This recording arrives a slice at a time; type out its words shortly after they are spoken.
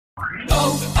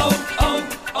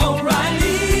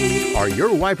O'Reilly. Are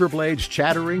your wiper blades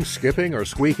chattering, skipping, or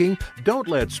squeaking? Don't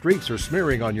let streaks or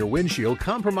smearing on your windshield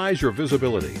compromise your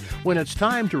visibility. When it's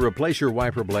time to replace your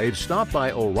wiper blades, stop by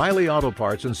O'Reilly Auto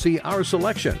Parts and see our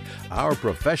selection. Our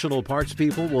professional parts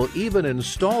people will even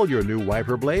install your new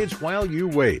wiper blades while you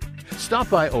wait. Stop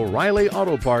by O'Reilly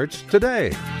Auto Parts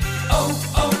today.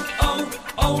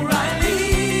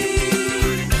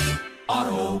 O'Reilly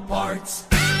Auto Parts.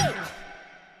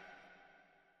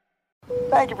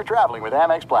 Thank you for traveling with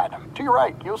Amex Platinum. To your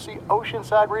right, you'll see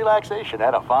oceanside relaxation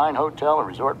at a fine hotel and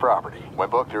resort property. When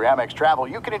booked through Amex Travel,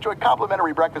 you can enjoy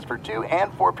complimentary breakfast for 2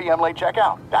 and 4 p.m. late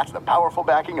checkout. That's the powerful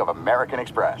backing of American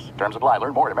Express. Terms apply.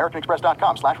 Learn more at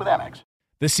americanexpress.com/withAmex.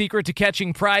 The secret to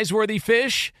catching prize-worthy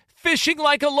fish? Fishing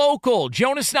like a local.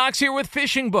 Jonas Knox here with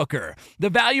Fishing Booker.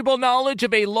 The valuable knowledge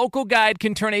of a local guide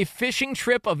can turn a fishing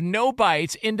trip of no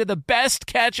bites into the best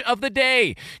catch of the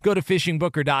day. Go to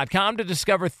fishingbooker.com to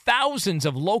discover thousands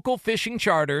of local fishing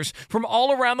charters from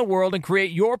all around the world and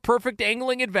create your perfect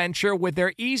angling adventure with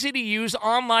their easy-to-use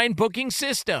online booking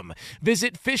system.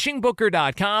 Visit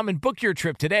fishingbooker.com and book your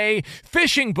trip today.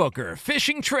 Fishing Booker.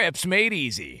 Fishing trips made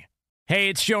easy. Hey,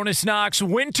 it's Jonas Knox.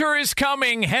 Winter is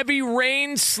coming. Heavy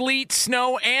rain, sleet,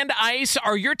 snow, and ice.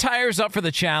 Are your tires up for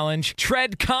the challenge?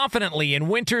 Tread confidently in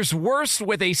winter's worst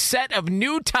with a set of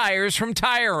new tires from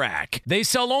Tire Rack. They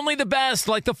sell only the best,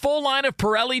 like the full line of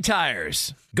Pirelli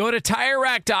tires. Go to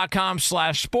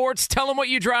TireRack.com/sports. Tell them what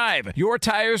you drive. Your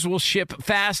tires will ship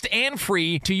fast and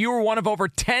free to you or one of over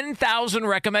 10,000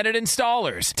 recommended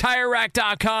installers.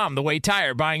 TireRack.com, the way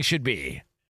tire buying should be.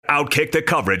 Outkick the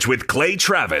coverage with Clay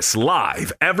Travis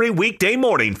live every weekday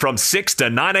morning from 6 to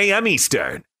 9 a.m.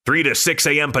 Eastern, 3 to 6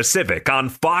 a.m. Pacific on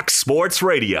Fox Sports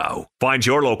Radio. Find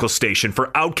your local station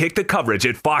for Outkick the coverage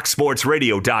at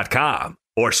foxsportsradio.com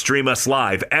or stream us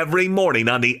live every morning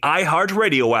on the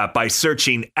iHeartRadio app by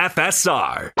searching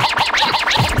FSR. Now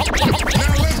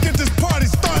let's get this party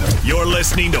started. You're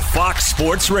listening to Fox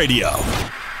Sports Radio.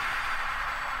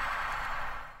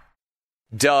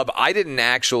 Dub, I didn't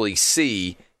actually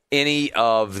see any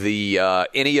of the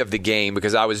game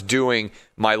because I was doing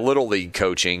my Little League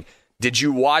coaching. Did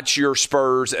you watch your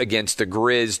Spurs against the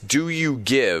Grizz? Do you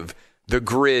give the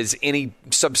Grizz any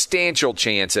substantial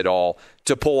chance at all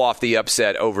to pull off the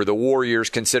upset over the Warriors,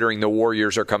 considering the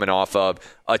Warriors are coming off of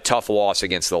a tough loss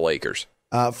against the Lakers?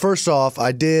 First off,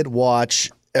 I did watch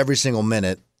every single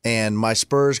minute, and my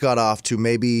Spurs got off to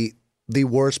maybe the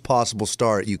worst possible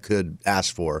start you could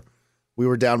ask for. We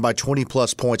were down by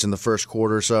 20-plus points in the first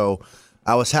quarter, so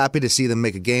I was happy to see them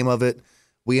make a game of it.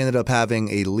 We ended up having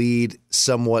a lead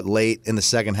somewhat late in the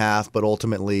second half, but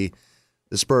ultimately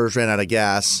the Spurs ran out of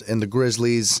gas, and the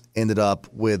Grizzlies ended up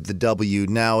with the W.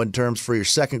 Now, in terms for your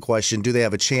second question, do they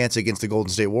have a chance against the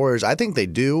Golden State Warriors? I think they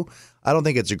do. I don't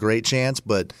think it's a great chance,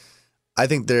 but I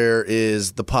think there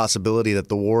is the possibility that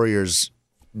the Warriors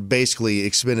basically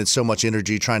expended so much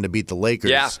energy trying to beat the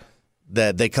Lakers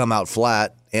that they come out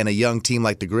flat, and a young team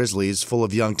like the Grizzlies, full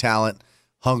of young talent,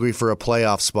 hungry for a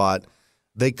playoff spot,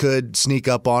 they could sneak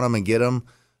up on them and get them,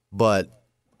 but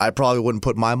I probably wouldn't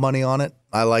put my money on it.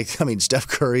 Steph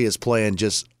Curry is playing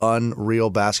just unreal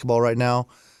basketball right now,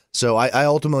 so I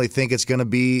ultimately think it's going to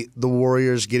be the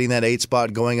Warriors getting that 8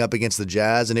 spot going up against the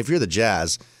Jazz, and if you're the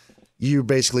Jazz, you're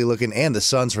basically looking, and the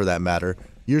Suns for that matter,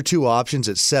 your two options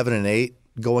at 7 and 8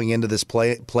 going into this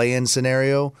play-in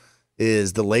scenario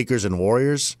is the Lakers and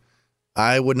Warriors.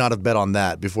 I would not have bet on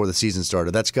that before the season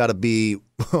started. That's got to be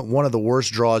one of the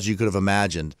worst draws you could have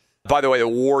imagined. By the way, the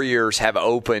Warriors have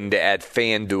opened at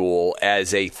FanDuel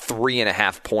as a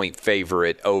 3.5-point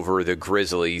favorite over the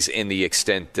Grizzlies to the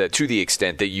extent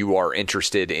that you are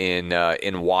interested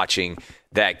in watching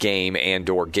that game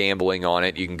and/or gambling on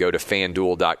it. You can go to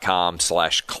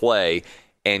FanDuel.com/Clay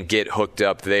and get hooked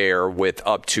up there with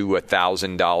up to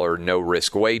 $1,000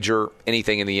 no-risk wager.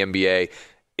 Anything in the NBA.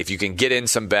 If you can get in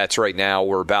some bets right now,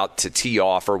 we're about to tee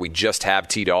off, or we just have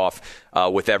teed off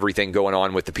with everything going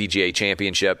on with the PGA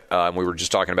Championship. We were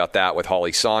just talking about that with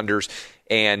Holly Saunders.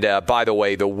 And by the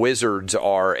way, the Wizards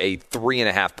are a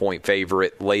 3.5-point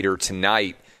favorite later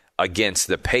tonight against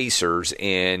the Pacers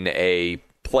in a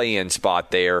play-in spot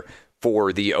there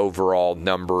for the overall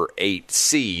number 8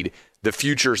 seed. The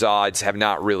futures odds have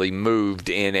not really moved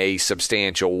in a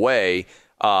substantial way,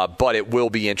 but it will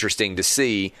be interesting to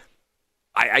see.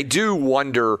 I do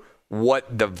wonder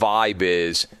what the vibe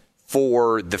is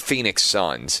for the Phoenix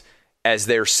Suns as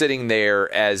they're sitting there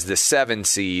as the 7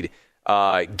 seed,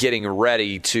 getting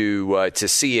ready to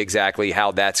see exactly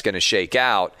how that's going to shake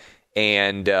out,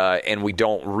 and we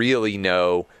don't really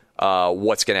know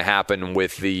what's going to happen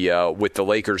with the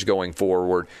Lakers going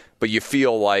forward. but you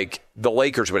feel like the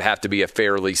Lakers would have to be a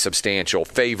fairly substantial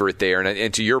favorite there.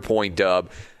 And to your point, Dub,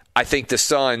 I think the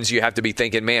Suns, you have to be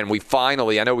thinking, man,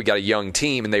 I know we got a young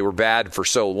team and they were bad for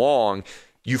so long.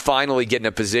 You finally get in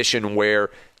a position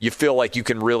where you feel like you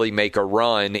can really make a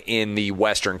run in the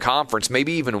Western Conference,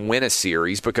 maybe even win a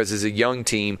series, because as a young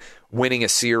team, winning a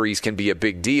series can be a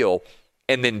big deal.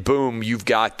 And then, boom, you've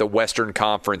got the Western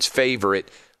Conference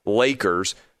favorite,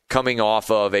 Lakers, coming off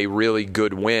of a really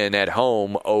good win at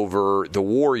home over the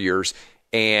Warriors.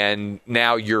 And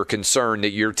now you're concerned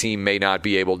that your team may not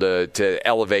be able to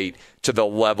elevate to the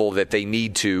level that they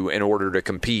need to in order to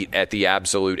compete at the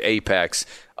absolute apex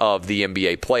of the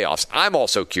NBA playoffs. I'm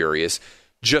also curious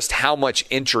just how much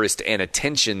interest and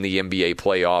attention the NBA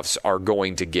playoffs are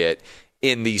going to get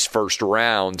in these first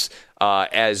rounds,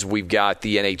 as we've got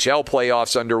the NHL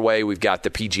playoffs underway, we've got the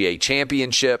PGA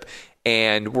Championship,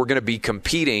 and we're going to be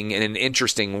competing in an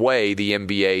interesting way, the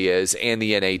NBA is, and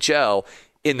the NHL,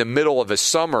 in the middle of a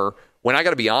summer when, I got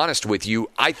to be honest with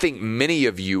you, I think many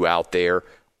of you out there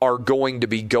are going to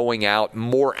be going out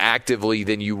more actively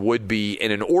than you would be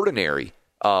in an ordinary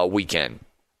weekend.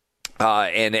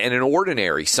 And an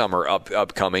ordinary summer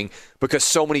upcoming, because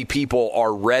so many people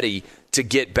are ready to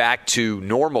get back to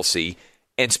normalcy.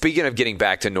 And speaking of getting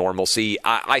back to normalcy,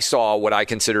 I saw what I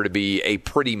consider to be a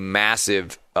pretty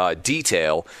massive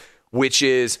detail, which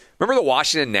is, remember the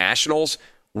Washington Nationals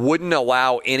wouldn't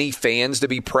allow any fans to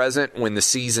be present when the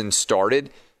season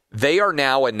started? They are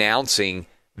now announcing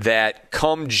that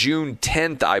come June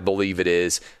 10th, I believe it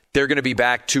is, they're going to be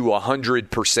back to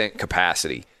 100%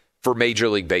 capacity for Major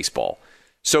League Baseball.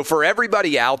 So for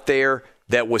everybody out there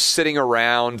that was sitting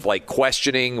around like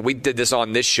questioning, we did this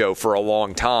on this show for a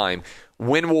long time,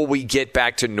 when will we get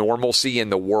back to normalcy in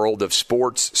the world of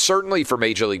sports? Certainly for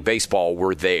Major League Baseball,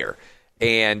 we're there.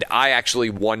 And I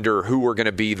actually wonder who are going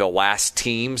to be the last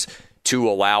teams to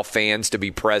allow fans to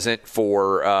be present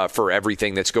for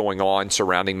everything that's going on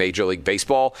surrounding Major League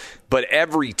Baseball. But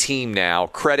every team now,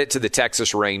 credit to the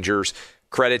Texas Rangers,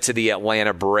 credit to the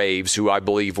Atlanta Braves, who I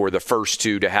believe were the first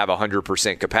two to have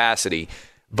 100% capacity.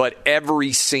 But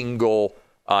every single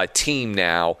team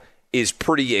now is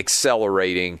pretty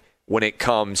accelerating when it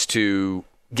comes to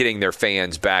getting their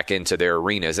fans back into their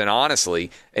arenas and,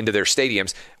 honestly, into their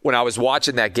stadiums. When I was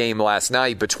watching that game last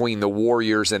night between the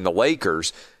Warriors and the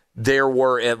Lakers, there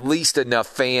were at least enough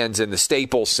fans in the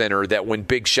Staples Center that when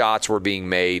big shots were being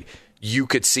made, you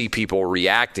could see people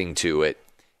reacting to it.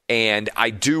 And I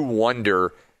do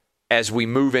wonder, as we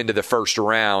move into the first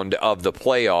round of the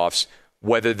playoffs,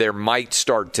 whether there might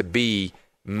start to be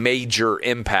major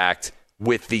impact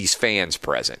with these fans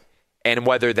present, and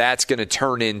whether that's going to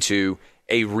turn into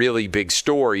a really big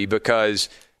story, because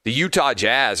the Utah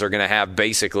Jazz are going to have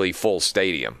basically full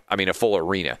stadium, a full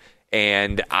arena.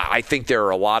 And I think there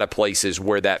are a lot of places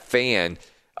where that fan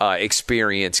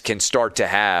experience can start to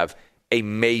have a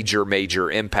major,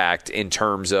 major impact in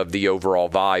terms of the overall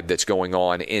vibe that's going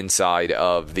on inside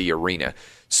of the arena.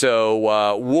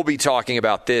 So we'll be talking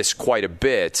about this quite a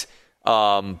bit,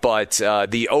 but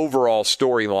the overall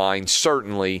storyline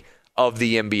certainly of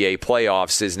the NBA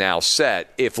playoffs is now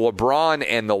set. If LeBron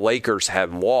and the Lakers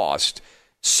had lost,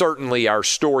 certainly our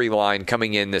storyline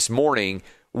coming in this morning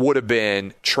would have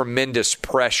been tremendous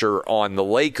pressure on the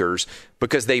Lakers,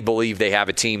 because they believe they have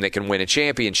a team that can win a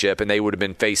championship, and they would have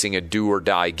been facing a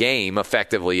do-or-die game,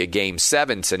 effectively a Game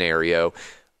 7 scenario,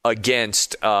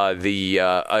 against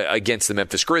the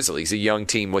Memphis Grizzlies, a young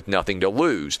team with nothing to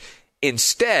lose.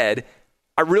 Instead,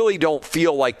 I really don't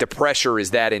feel like the pressure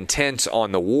is that intense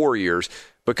on the Warriors,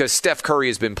 because Steph Curry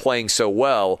has been playing so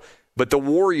well, but the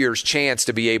Warriors' chance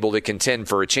to be able to contend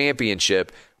for a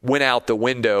championship went out the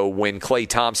window when Klay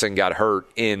Thompson got hurt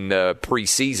in the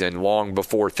preseason, long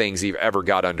before things ever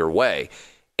got underway.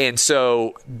 And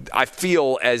so I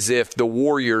feel as if the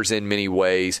Warriors in many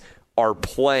ways are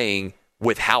playing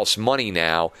with house money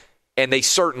now, and they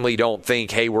certainly don't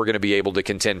think, hey, we're going to be able to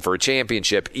contend for a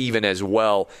championship even as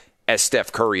well as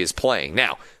Steph Curry is playing.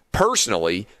 Now,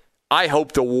 personally, I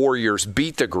hope the Warriors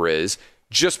beat the Grizz,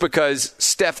 just because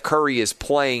Steph Curry is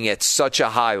playing at such a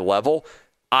high level.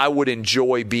 I would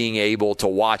enjoy being able to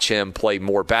watch him play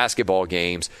more basketball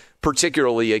games,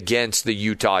 particularly against the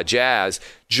Utah Jazz,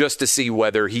 just to see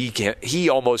whether he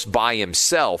almost by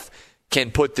himself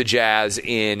can put the Jazz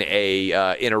in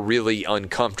a really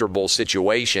uncomfortable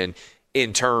situation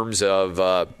in terms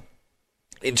of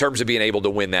being able to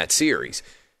win that series.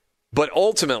 But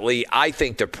ultimately, I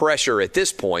think the pressure at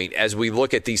this point, as we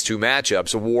look at these two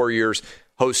matchups, the Warriors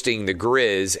hosting the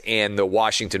Grizz and the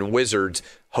Washington Wizards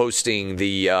hosting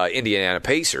the Indiana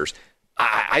Pacers,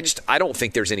 I don't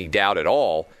think there's any doubt at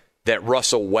all that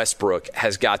Russell Westbrook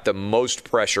has got the most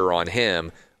pressure on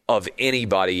him of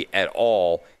anybody at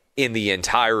all in the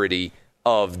entirety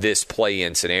of this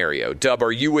play-in scenario. Dub,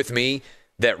 are you with me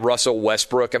that Russell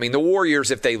Westbrook, I mean, the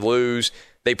Warriors, if they lose,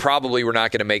 they probably were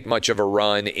not going to make much of a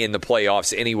run in the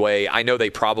playoffs anyway. I know they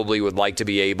probably would like to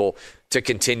be able to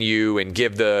continue and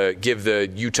give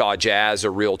the Utah Jazz a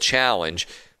real challenge.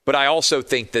 But I also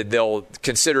think that they'll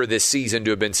consider this season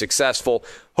to have been successful,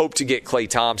 hope to get Klay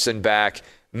Thompson back,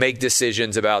 make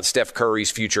decisions about Steph Curry's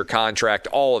future contract,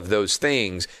 all of those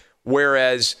things.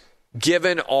 Whereas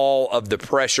given all of the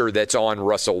pressure that's on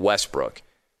Russell Westbrook,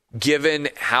 given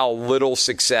how little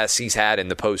success he's had in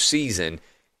the postseason,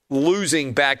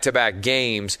 losing back-to-back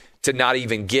games to not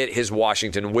even get his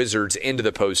Washington Wizards into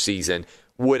the postseason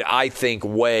would, I think,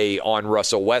 weigh on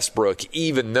Russell Westbrook,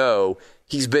 even though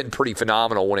he's been pretty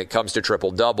phenomenal when it comes to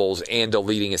triple-doubles and to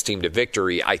leading his team to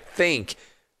victory. I think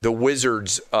the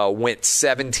Wizards went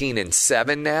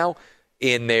 17-7 now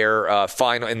in their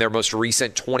in their most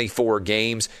recent 24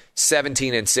 games,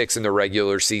 17-6 in the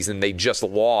regular season. They just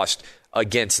lost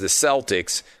against the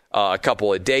Celtics a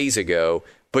couple of days ago.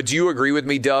 But do you agree with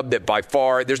me, Dub, that by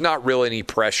far there's not really any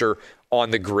pressure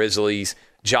on the Grizzlies?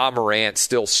 Ja Morant's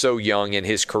still so young in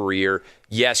his career.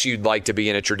 Yes, you'd like to be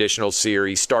in a traditional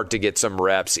series, start to get some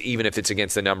reps, even if it's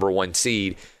against the number one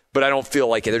seed. But I don't feel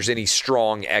like there's any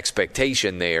strong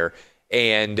expectation there.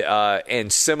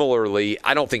 And similarly,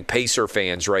 I don't think Pacer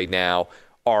fans right now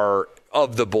are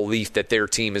of the belief that their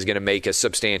team is going to make a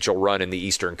substantial run in the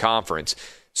Eastern Conference.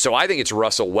 So I think it's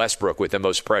Russell Westbrook with the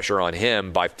most pressure on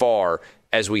him by far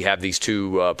as we have these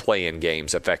two play-in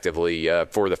games effectively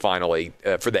for the final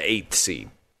for the 8th seed.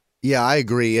 Yeah, I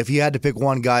agree. If you had to pick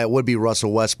one guy, it would be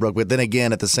Russell Westbrook. But then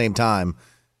again, at the same time,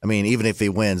 I mean, even if he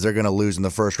wins, they're going to lose in the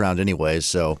first round anyways.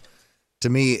 So to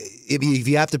me, if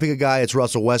you have to pick a guy, it's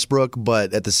Russell Westbrook.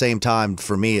 But at the same time,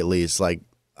 for me at least, like,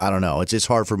 I don't know. It's just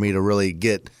hard for me to really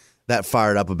get that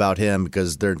fired up about him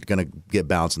because they're going to get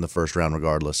bounced in the first round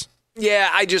regardless. Yeah,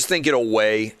 I just think it'll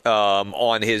weigh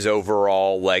on his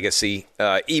overall legacy,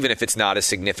 even if it's not a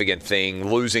significant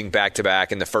thing. Losing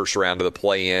back-to-back in the first round of the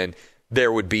play-in,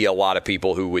 there would be a lot of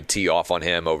people who would tee off on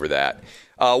him over that.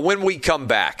 When we come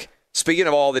back, speaking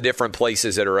of all the different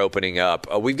places that are opening up,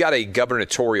 we've got a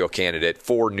gubernatorial candidate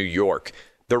for New York.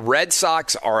 The Red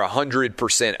Sox are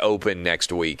 100% open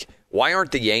next week. Why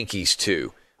aren't the Yankees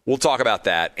too? We'll talk about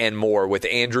that and more with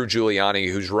Andrew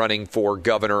Giuliani, who's running for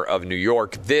governor of New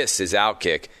York. This is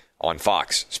Outkick on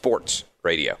Fox Sports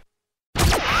Radio.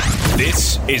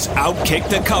 This is Outkick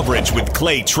the Coverage with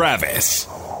Clay Travis.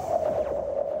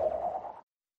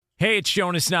 Hey, it's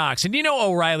Jonas Knox, and you know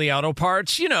O'Reilly Auto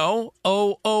Parts. You know,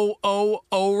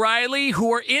 O'Reilly,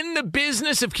 who are in the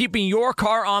business of keeping your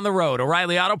car on the road.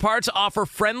 O'Reilly Auto Parts offer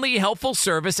friendly, helpful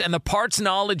service and the parts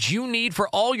knowledge you need for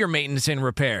all your maintenance and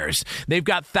repairs. They've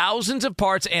got thousands of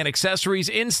parts and accessories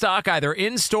in stock, either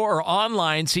in-store or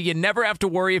online, so you never have to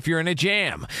worry if you're in a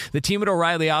jam. The team at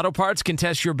O'Reilly Auto Parts can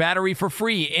test your battery for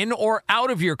free in or out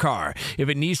of your car. If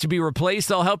it needs to be replaced,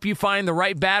 they'll help you find the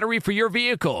right battery for your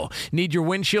vehicle. Need your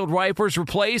windshield wipers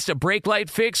replaced, a brake light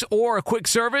fix, or a quick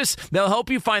service? They'll help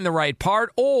you find the right part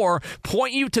or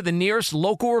point you to the nearest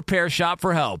local repair shop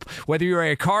for help. Whether you're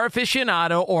a car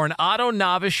aficionado or an auto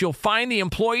novice, you'll find the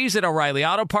employees at O'Reilly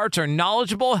Auto Parts are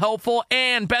knowledgeable, helpful,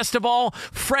 and best of all,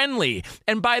 friendly.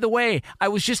 And by the way, I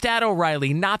was just at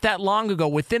O'Reilly not that long ago,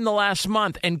 within the last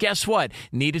month, and guess what?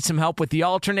 Needed some help with the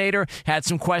alternator, had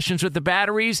some questions with the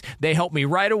batteries. They helped me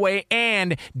right away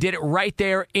and did it right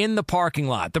there in the parking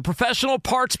lot. The professional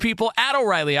parts people at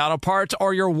O'Reilly Auto Parts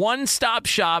are your one-stop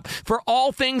shop for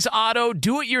all things auto,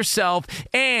 do-it-yourself,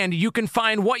 and you can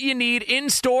find what you need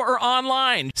in-store or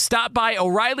online. Stop by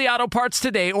O'Reilly Auto Parts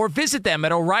today or visit them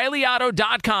at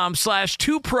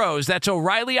O'ReillyAuto.com/2pros. That's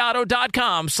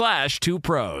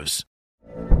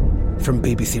O'ReillyAuto.com/2pros. From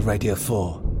BBC Radio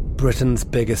 4, Britain's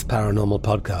biggest paranormal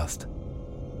podcast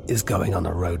is going on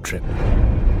a road trip.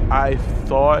 I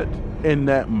thought in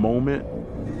that moment,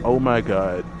 oh my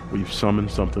God, we've summoned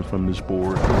something from this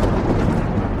board.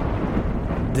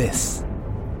 This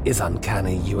is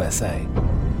Uncanny USA.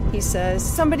 He says,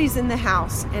 somebody's in the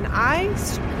house, and I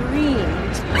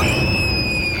screamed.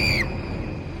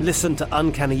 Listen to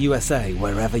Uncanny USA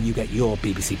wherever you get your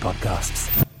BBC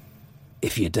podcasts,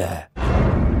 if you dare.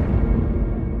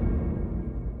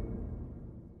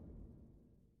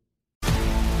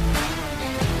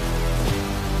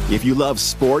 If you love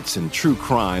sports and true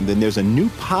crime, then there's a new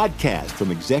podcast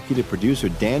from executive producer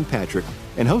Dan Patrick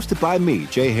and hosted by me,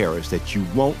 Jay Harris, that you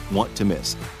won't want to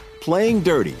miss. Playing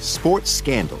Dirty: Sports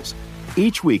Scandals.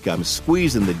 Each week, I'm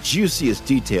squeezing the juiciest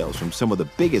details from some of the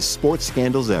biggest sports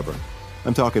scandals ever.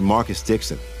 I'm talking Marcus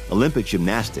Dixon, Olympic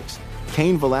gymnastics,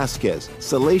 Cain Velasquez,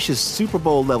 salacious Super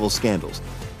Bowl-level scandals.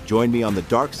 Join me on the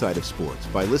dark side of sports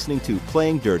by listening to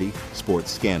Playing Dirty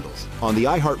Sports Scandals on the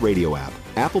iHeartRadio app,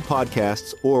 Apple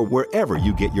Podcasts, or wherever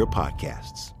you get your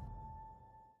podcasts.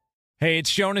 Hey,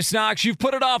 it's Jonas Knox. You've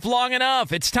put it off long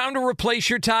enough. It's time to replace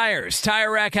your tires.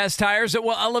 Tire Rack has tires that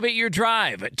will elevate your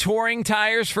drive. Touring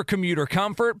tires for commuter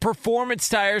comfort, performance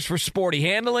tires for sporty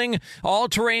handling,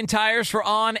 all-terrain tires for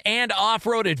on- and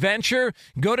off-road adventure.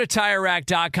 Go to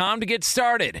TireRack.com to get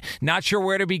started. Not sure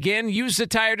where to begin? Use the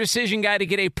Tire Decision Guide to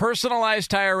get a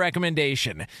personalized tire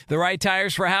recommendation. The right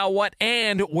tires for how, what,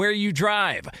 and where you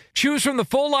drive. Choose from the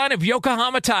full line of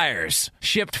Yokohama tires.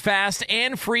 Shipped fast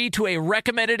and free to a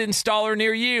recommended installer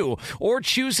near you, or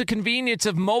choose the convenience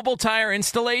of mobile tire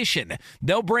installation.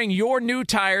 They'll bring your new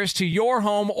tires to your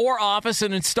home or office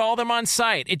and install them on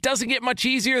site. It doesn't get much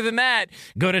easier than that.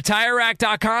 Go to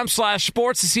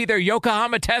TireRack.com/sports to see their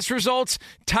Yokohama test results,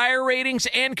 tire ratings,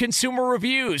 and consumer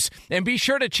reviews. And be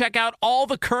sure to check out all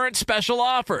the current special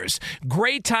offers.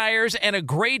 Great tires and a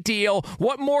great deal.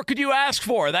 What more could you ask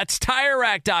for? That's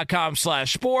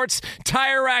TireRack.com/sports.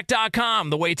 TireRack.com,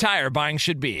 the way tire buying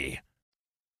should be.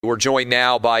 We're joined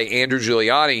now by Andrew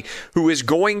Giuliani, who is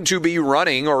going to be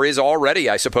running, or is already,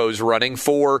 I suppose, running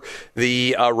for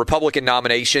the Republican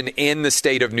nomination in the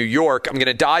state of New York. I'm going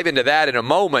to dive into that in a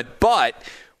moment, but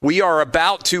we are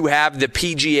about to have the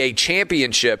PGA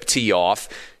Championship tee off.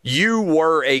 You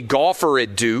were a golfer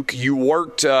at Duke. You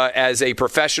worked as a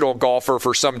professional golfer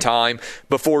for some time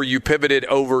before you pivoted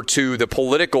over to the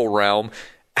political realm.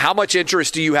 How much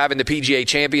interest do you have in the PGA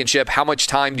Championship? How much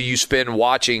time do you spend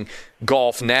watching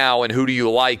golf now, and who do you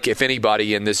like, if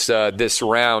anybody, in this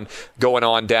round going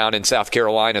on down in South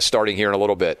Carolina starting here in a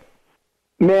little bit?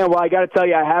 Man, well, I got to tell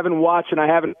you, I haven't watched and I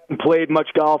haven't played much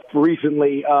golf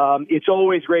recently. It's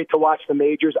always great to watch the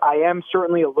majors. I am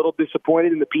certainly a little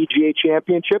disappointed in the PGA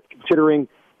Championship, considering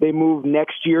they moved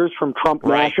next year's from Trump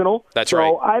National. That's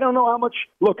right. So I don't know how much.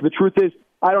 Look, the truth is,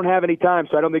 I don't have any time,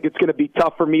 so I don't think it's going to be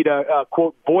tough for me to,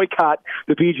 quote, boycott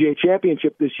the PGA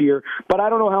Championship this year. But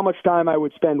I don't know how much time I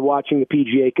would spend watching the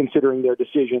PGA, considering their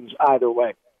decisions either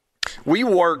way. We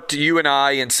worked, you and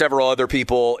I and several other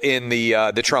people in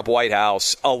the Trump White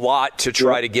House, a lot to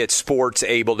try to get sports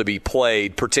able to be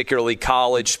played, particularly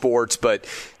college sports. But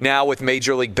now with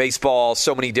Major League Baseball,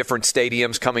 so many different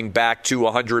stadiums coming back to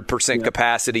 100%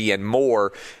 capacity and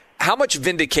more. How much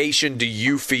vindication do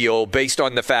you feel based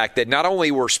on the fact that not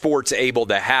only were sports able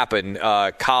to happen,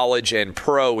 college and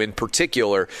pro in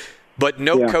particular, but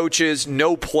no coaches,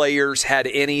 no players had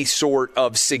any sort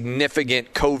of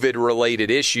significant COVID-related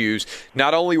issues.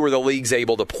 Not only were the leagues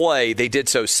able to play, they did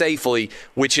so safely,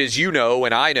 which is, you know,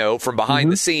 and I know from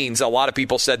behind the scenes, a lot of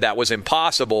people said that was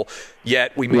impossible,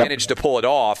 yet we managed to pull it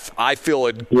off. I feel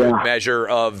a good measure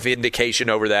of vindication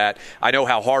over that. I know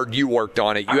how hard you worked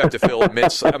on it. You have to feel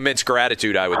immense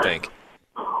gratitude, I would think.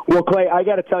 Well, Clay, I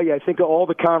got to tell you, I think of all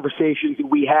the conversations that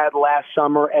we had last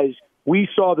summer as we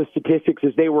saw the statistics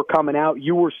as they were coming out.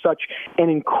 You were such an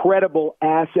incredible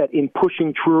asset in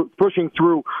pushing through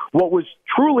what was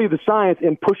truly the science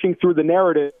and pushing through the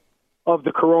narrative of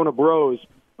the Corona Bros.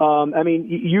 I mean,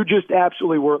 you just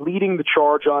absolutely were leading the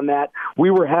charge on that. We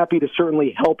were happy to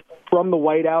certainly help from the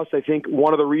White House. I think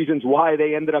one of the reasons why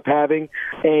they ended up having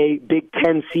a Big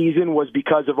Ten season was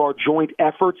because of our joint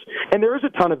efforts. And there is a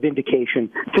ton of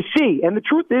vindication to see. And the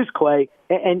truth is, Clay,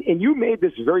 and you made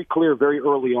this very clear very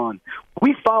early on,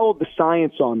 we followed the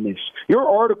science on this. Your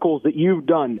articles that you've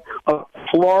done of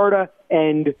Florida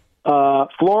and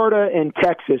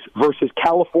Texas versus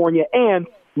California and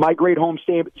my great home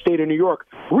state of New York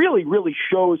really, really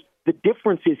shows the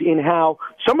differences in how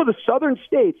some of the southern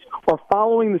states are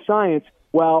following the science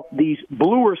while these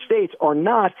bluer states are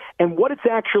not, and what it's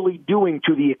actually doing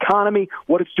to the economy,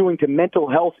 what it's doing to mental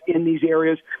health in these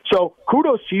areas. So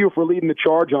kudos to you for leading the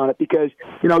charge on it, because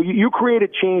you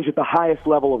created change at the highest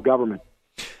level of government.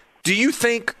 Do you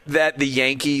think that the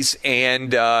Yankees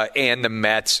and the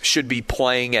Mets should be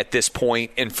playing at this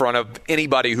point in front of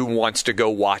anybody who wants to go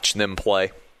watch them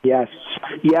play? Yes,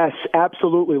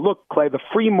 absolutely. Look, Clay, the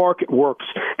free market works,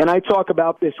 and I talk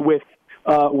about this with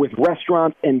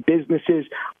restaurants and businesses.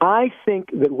 I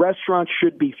think that restaurants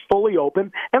should be fully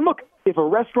open. And look, if a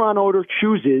restaurant owner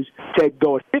chooses to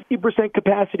go at 50%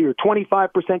 capacity or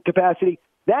 25% capacity,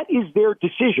 that is their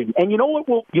decision. And you know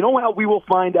what? You know how we will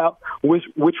find out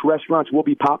which restaurants will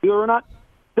be popular or not?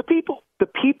 The people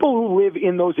who live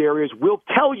in those areas will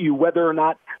tell you whether or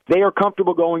not they are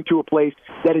comfortable going to a place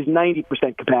that is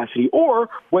 90% capacity or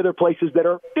whether places that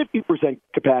are 50%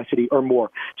 capacity or more.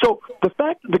 So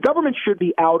the government should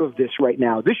be out of this right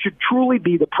now. This should truly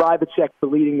be the private sector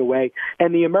leading the way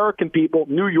and the American people,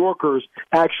 New Yorkers,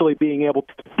 actually being able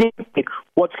to dictate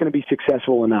what's going to be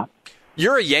successful or not.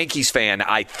 You're a Yankees fan,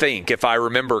 I think, if I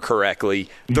remember correctly.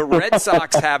 The Red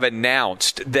Sox have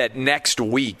announced that next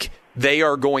week they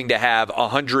are going to have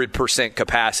 100%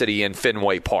 capacity in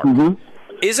Fenway Park. Mm-hmm.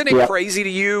 Isn't it crazy to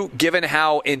you, given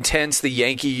how intense the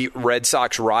Yankee-Red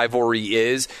Sox rivalry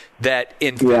is, that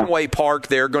in Fenway Park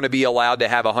they're going to be allowed to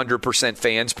have 100%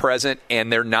 fans present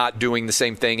and they're not doing the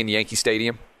same thing in Yankee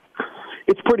Stadium?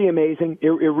 It's pretty amazing. It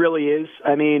really is.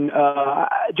 I mean,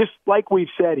 just like we've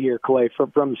said here, Clay,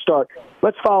 from the start,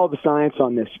 let's follow the science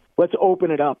on this. Let's open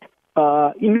it up.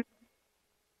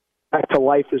 Back to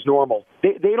life as normal.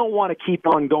 They don't want to keep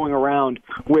on going around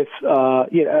without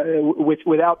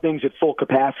things at full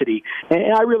capacity.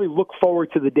 And I really look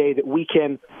forward to the day that we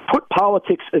can put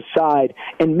politics aside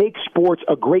and make sports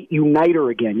a great uniter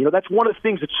again. You know, that's one of the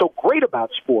things that's so great about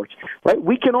sports, right?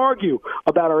 We can argue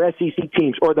about our SEC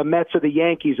teams or the Mets or the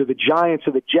Yankees or the Giants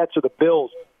or the Jets or the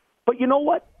Bills. But you know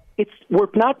what? We're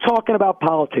not talking about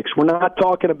politics. We're not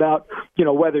talking about,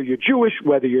 whether you're Jewish,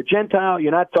 whether you're Gentile.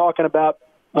 You're not talking about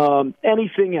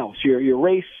anything else, your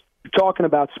race. You're talking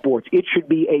about sports. It should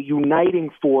be a uniting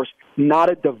force, not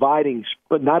a dividing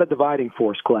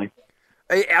force, Clay.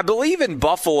 I believe in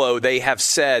Buffalo they have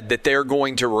said that they're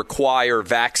going to require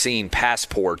vaccine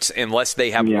passports unless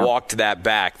they have walked that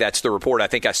back. That's the report I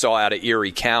think I saw out of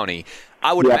Erie County.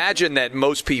 I would imagine that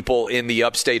most people in the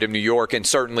upstate of New York and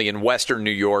certainly in western New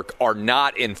York are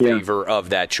not in favor of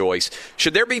that choice.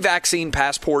 Should there be vaccine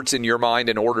passports in your mind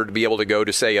in order to be able to go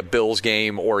to, say, a Bills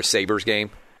game or a Sabres game?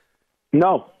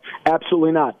 No,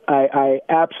 absolutely not. I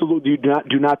absolutely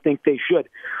do not think they should.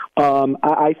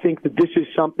 I think that this is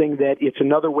something that it's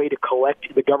another way to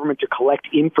the government to collect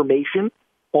information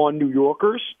on New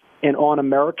Yorkers and on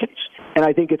Americans, and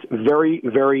I think it's very,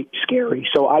 very scary.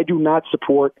 So I do not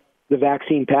support the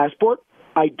vaccine passport.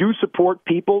 I do support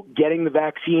people getting the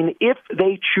vaccine if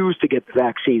they choose to get the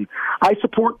vaccine. I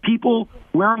support people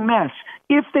wearing masks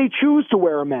if they choose to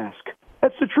wear a mask.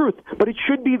 That's the truth. But it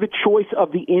should be the choice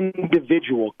of the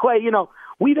individual. Clay,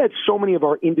 we've had so many of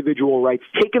our individual rights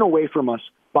taken away from us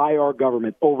by our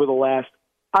government over the last,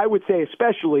 I would say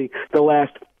especially the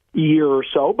last year or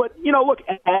so. But, look,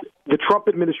 as the Trump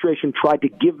administration tried to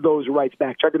give those rights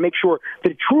back, tried to make sure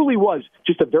that it truly was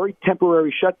just a very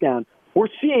temporary shutdown, we're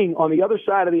seeing on the other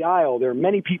side of the aisle, there are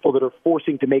many people that are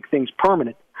forcing to make things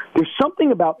permanent. There's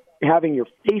something about having your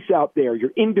face out there,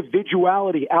 your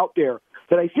individuality out there,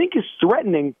 that I think is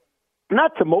threatening,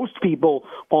 not to most people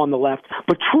on the left,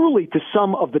 but truly to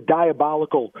some of the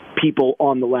diabolical people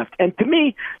on the left. And to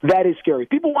me, that is scary. If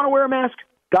people want to wear a mask,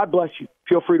 God bless you.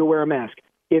 Feel free to wear a mask.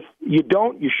 If you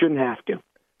don't, you shouldn't have to.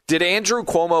 Did Andrew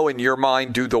Cuomo, in your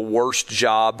mind, do the worst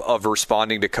job of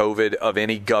responding to COVID of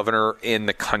any governor in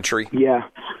the country? Yeah,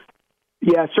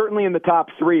 certainly in the top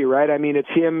three, right? I mean, it's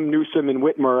him, Newsom, and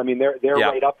Whitmer. I mean, they're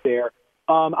right up there.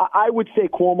 I would say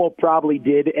Cuomo probably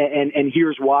did, and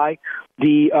here's why.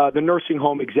 The nursing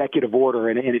home executive order,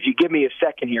 and if you give me a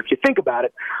second here, if you think about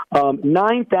it,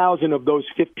 9,000 of those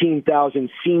 15,000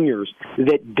 seniors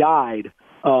that died,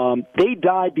 they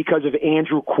died because of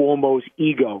Andrew Cuomo's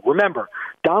ego. Remember,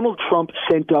 Donald Trump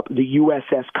sent up the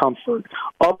USS Comfort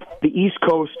up the East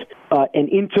Coast and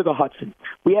into the Hudson.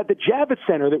 We had the Javits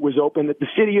Center that was open that the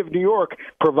city of New York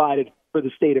provided for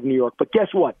the state of New York. But guess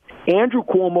what? Andrew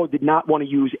Cuomo did not want to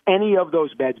use any of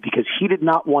those beds because he did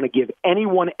not want to give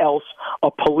anyone else a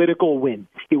political win.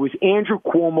 It was Andrew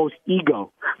Cuomo's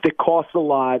ego that cost the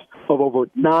lives of over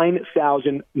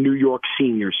 9,000 New York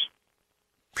seniors.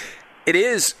 It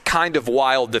is kind of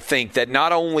wild to think that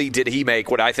not only did he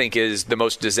make what I think is the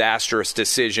most disastrous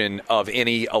decision of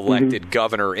any elected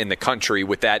governor in the country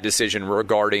with that decision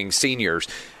regarding seniors,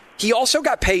 he also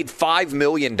got paid $5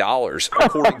 million,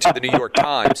 according to the New York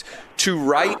Times, to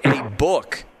write a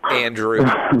book, Andrew,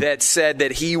 that said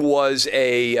that he was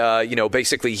a,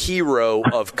 basically hero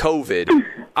of COVID.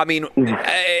 I mean,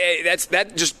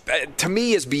 that just, to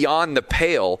me, is beyond the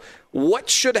pale. What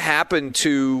should happen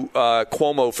to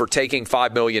Cuomo for taking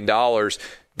 $5 million?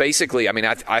 Basically, I mean,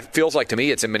 it feels like to me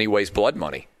it's in many ways blood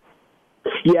money.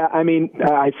 Yeah, I mean,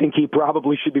 I think he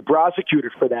probably should be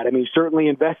prosecuted for that. I mean, certainly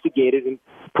investigated and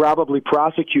probably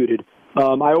prosecuted.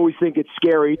 I always think it's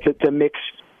scary to mix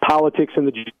politics and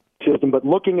the system, but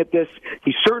looking at this,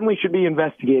 he certainly should be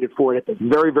investigated for it at the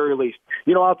very, very least.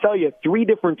 I'll tell you, 3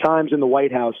 different times in the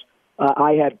White House,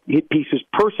 I had hit pieces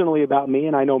personally about me,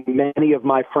 and I know many of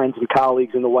my friends and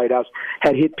colleagues in the White House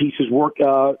had hit pieces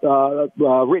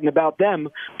written about them,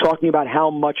 talking about how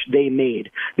much they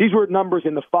made. These were numbers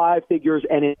in the 5 figures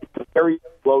and in the very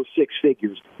low 6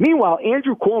 figures. Meanwhile,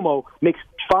 Andrew Cuomo makes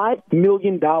 $5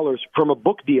 million from a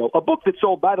book deal, a book that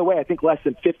sold, by the way, I think less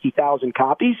than 50,000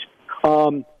 copies.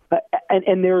 And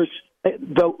there's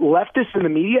the leftists in the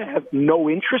media have no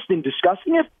interest in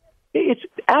discussing it. It's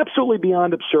absolutely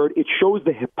beyond absurd. It shows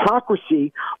the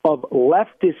hypocrisy of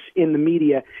leftists in the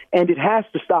media, and it has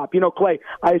to stop. Clay,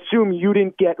 I assume you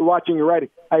didn't watching your writing,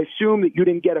 I assume that you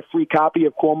didn't get a free copy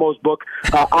of Cuomo's book.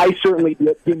 I certainly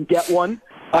didn't get one.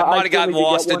 I might have gotten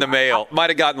lost in the mail. Might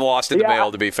have gotten lost in the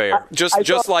mail, to be fair.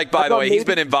 By the way, he's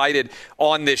been invited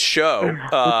on this show,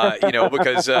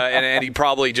 because and he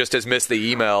probably just has missed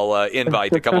the email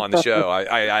invite to come on the show.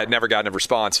 I had never gotten a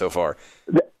response so far.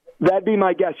 That'd be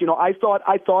my guess. I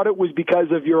thought it was because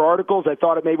of your articles. I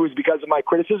thought maybe it was because of my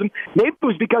criticism. Maybe it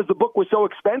was because the book was so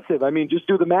expensive. I mean, just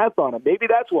do the math on it. Maybe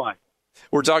that's why.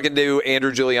 We're talking to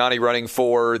Andrew Giuliani, running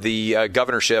for the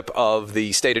governorship of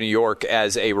the state of New York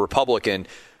as a Republican.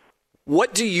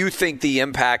 What do you think the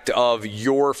impact of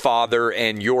your father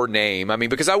and your name? I mean,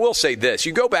 because I will say this.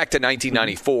 You go back to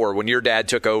 1994 when your dad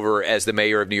took over as the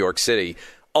mayor of New York City.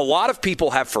 A lot of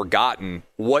people have forgotten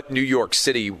what New York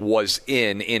City was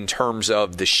in terms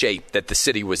of the shape that the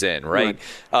city was in, right?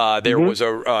 There was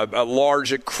a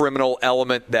large criminal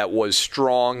element that was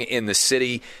strong in the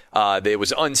city. It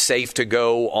was unsafe to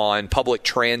go on public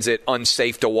transit,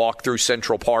 unsafe to walk through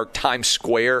Central Park. Times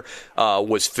Square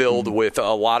was filled with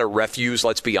a lot of refuse,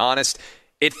 let's be honest.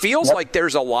 It feels like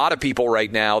there's a lot of people right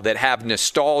now that have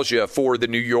nostalgia for the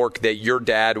New York that your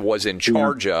dad was in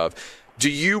charge of. Do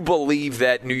you believe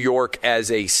that New York as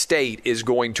a state is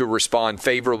going to respond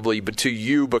favorably to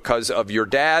you because of your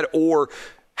dad, or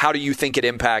how do you think it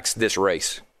impacts this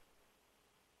race?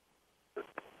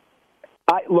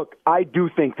 I do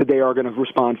think that they are going to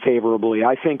respond favorably.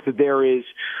 I think that there is,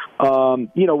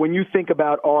 when you think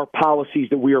about our policies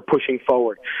that we are pushing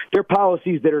forward, they're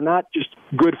policies that are not just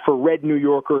good for red New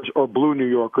Yorkers or blue New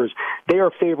Yorkers. They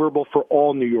are favorable for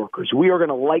all New Yorkers. We are going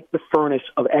to light the furnace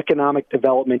of economic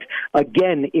development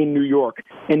again in New York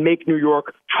and make New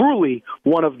York truly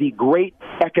one of the great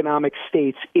economic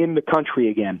states in the country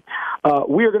again.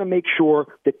 We are going to make sure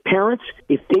that parents,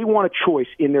 if they want a choice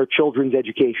in their children's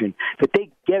education, that they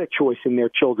get a choice in their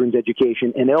children's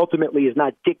education, and ultimately is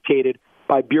not dictated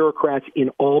by bureaucrats in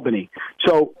Albany.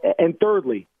 So, and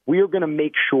thirdly, we are going to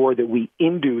make sure that we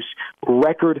induce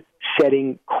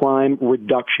record-setting crime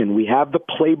reduction. We have the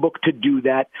playbook to do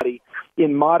that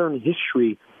in modern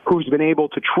history, who's been able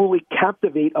to truly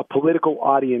captivate a political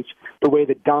audience the way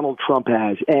that Donald Trump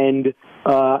has. And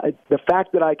the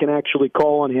fact that I can actually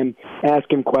call on him,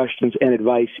 ask him questions and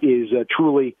advice is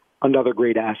truly another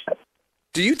great asset.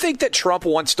 Do you think that Trump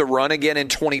wants to run again in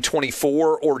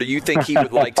 2024, or do you think he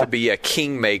would like to be a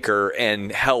kingmaker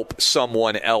and help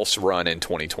someone else run in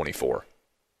 2024?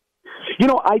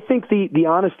 I think the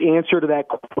honest answer to that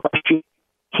question,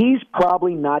 he's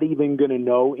probably not even going to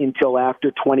know until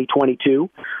after 2022.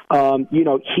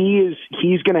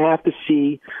 He's going to have to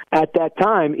see at that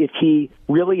time if he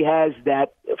really has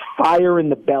that fire in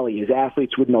the belly, as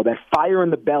athletes would know, that fire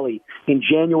in the belly in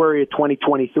January of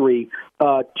 2023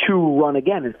 to run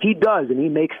again. If he does and he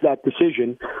makes that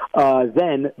decision,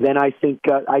 then I think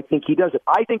he does it.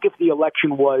 I think if the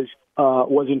election was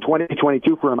in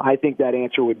 2022 for him, I think that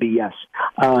answer would be yes.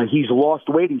 He's lost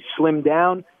weight. He's slimmed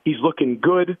down. He's looking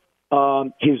good.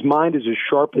 His mind is as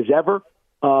sharp as ever.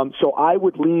 So I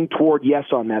would lean toward yes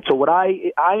on that. So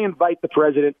I invite the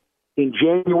president in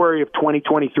January of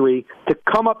 2023 to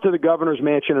come up to the governor's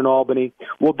mansion in Albany.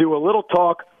 We'll do a little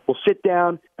talk. We'll sit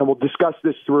down and we'll discuss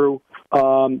this through.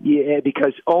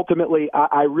 Because ultimately,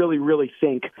 I really, really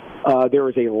think there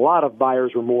is a lot of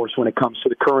buyer's remorse when it comes to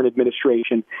the current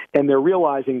administration, and they're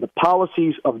realizing the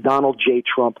policies of Donald J.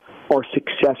 Trump are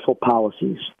successful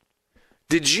policies.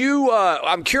 Did you,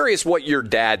 I'm curious what your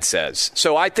dad says.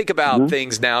 So I think about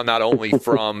things now, not only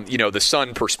from, the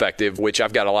son perspective, which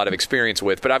I've got a lot of experience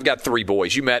with, but I've got 3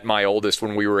 boys. You met my oldest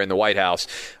when we were in the White House.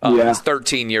 He's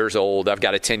 13 years old. I've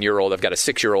got a 10-year-old. I've got a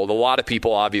 6-year-old. A lot of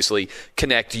people obviously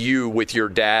connect you with your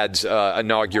dad's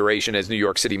inauguration as New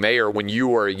York City mayor when you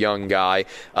were a young guy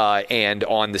and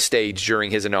on the stage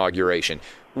during his inauguration.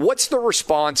 What's the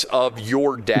response of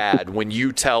your dad when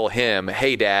you tell him,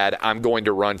 hey, Dad, I'm going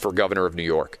to run for governor of New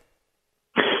York?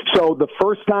 So the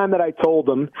first time that I told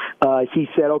him, he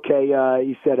said, okay,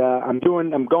 I'm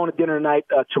going to dinner tonight.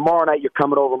 Tomorrow night, you're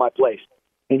coming over my place.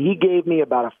 And he gave me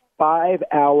about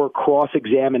 5-hour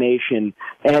cross-examination,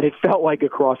 and it felt like a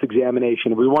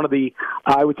cross-examination. It was one of the,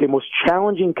 I would say, most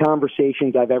challenging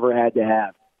conversations I've ever had to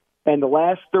have. And the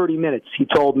last 30 minutes, he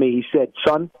told me, he said,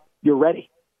 son, you're ready.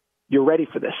 You're ready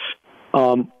for this.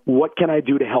 What can I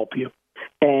do to help you?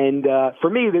 And for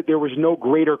me, there was no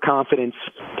greater confidence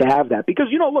to have that. Because,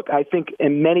 look, I think,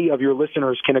 and many of your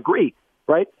listeners can agree,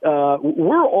 right?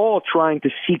 We're all trying to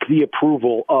seek the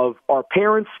approval of our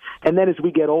parents, and then as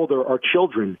we get older, our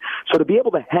children. So to be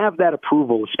able to have that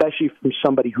approval, especially from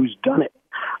somebody who's done it,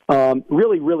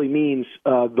 really, really means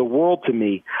the world to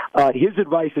me. His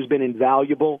advice has been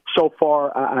invaluable so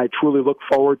far. I truly look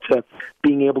forward to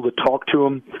being able to talk to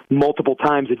him multiple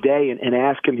times a day and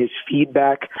ask him his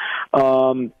feedback.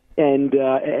 And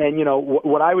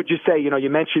what I would just say, you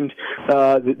mentioned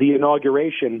the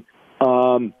inauguration.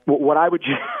 What I would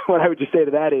just say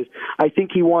to that is, I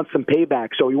think he wants some payback.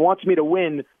 So he wants me to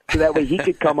win, so that way he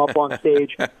could come up on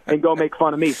stage and go make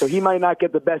fun of me. So he might not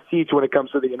get the best seats when it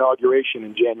comes to the inauguration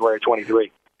in January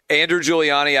 23. Andrew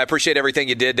Giuliani, I appreciate everything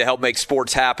you did to help make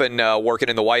sports happen, working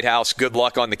in the White House. Good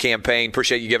luck on the campaign.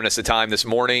 Appreciate you giving us the time this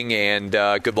morning, and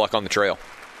good luck on the trail.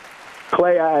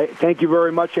 Clay, I thank you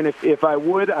very much. And if I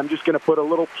would, I'm just going to put a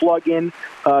little plug in.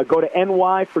 Go to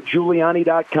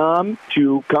nyforgiuliani.com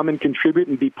to come and contribute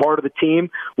and be part of the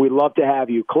team. We'd love to have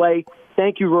you. Clay,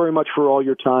 thank you very much for all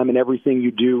your time and everything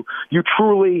you do. You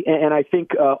truly, and I think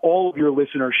all of your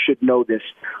listeners should know this,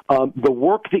 the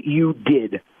work that you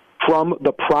did from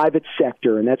the private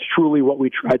sector, and that's truly what we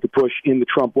tried to push in the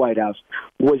Trump White House,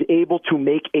 was able to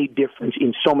make a difference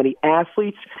in so many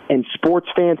athletes and sports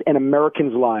fans and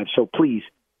Americans' lives. So please,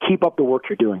 keep up the work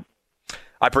you're doing.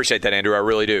 I appreciate that, Andrew. I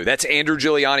really do. That's Andrew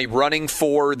Giuliani running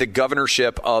for the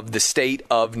governorship of the state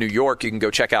of New York. You can go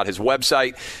check out his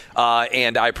website,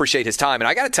 and I appreciate his time. And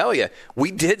I got to tell you, we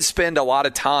did spend a lot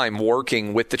of time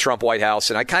working with the Trump White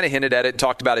House, and I kind of hinted at it and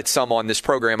talked about it some on this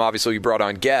program. Obviously, we brought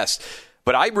on guests.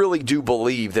 But I really do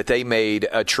believe that they made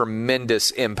a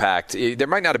tremendous impact. There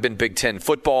might not have been Big Ten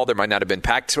football. There might not have been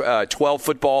Pac-12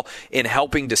 football in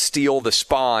helping to steel the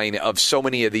spine of so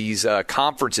many of these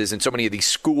conferences and so many of these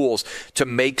schools to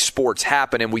make sports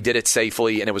happen. And we did it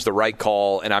safely, and it was the right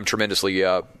call. And I'm tremendously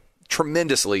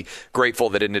grateful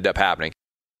that it ended up happening.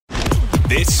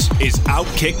 This is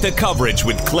Outkick the Coverage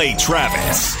with Clay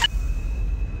Travis.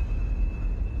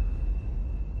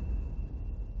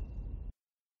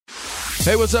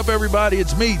 Hey, what's up, everybody?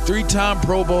 It's me, three-time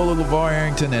Pro Bowler LeVar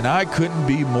Arrington, and I couldn't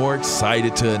be more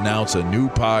excited to announce a new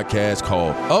podcast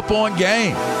called Up On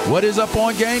Game. What is Up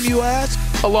On Game, you ask?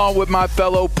 Along with my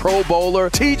fellow Pro Bowler,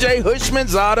 TJ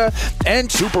Houshmandzadeh,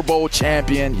 and Super Bowl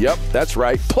champion, yep, that's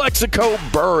right, Plexico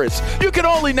Burress. You can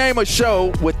only name a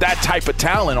show with that type of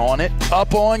talent on it.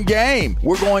 Up On Game.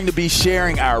 We're going to be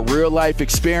sharing our real-life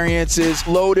experiences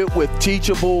loaded with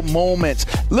teachable moments.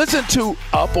 Listen to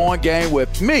Up On Game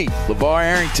with me, LeVar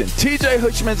Arrington, TJ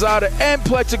Houshmandzadeh, and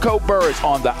Plexico Burress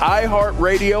on the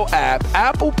iHeartRadio app,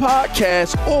 Apple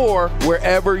Podcasts, or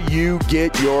wherever you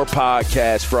get your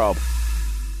podcasts from.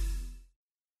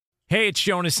 Hey, it's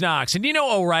Jonas Knox, and you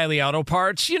know O'Reilly Auto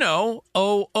Parts. You know,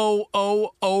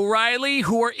 O'Reilly,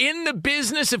 who are in the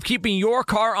business of keeping your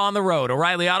car on the road.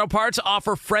 O'Reilly Auto Parts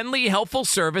offer friendly, helpful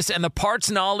service and the parts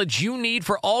knowledge you need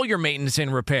for all your maintenance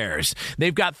and repairs.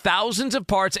 They've got thousands of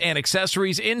parts and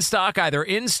accessories in stock, either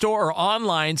in-store or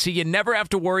online, so you never have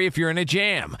to worry if you're in a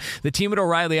jam. The team at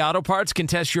O'Reilly Auto Parts can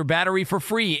test your battery for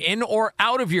free in or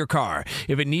out of your car.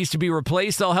 If it needs to be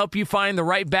replaced, they'll help you find the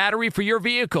right battery for your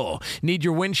vehicle. Need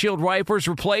your windshield wipers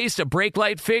replaced, a brake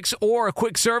light fix, or a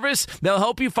quick service? They'll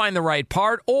help you find the right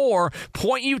part or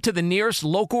point you to the nearest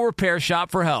local repair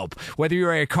shop for help. Whether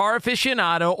you're a car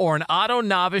aficionado or an auto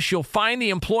novice, you'll find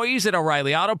the employees at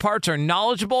O'Reilly Auto Parts are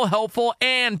knowledgeable, helpful,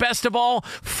 and best of all,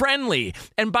 friendly.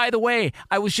 And by the way,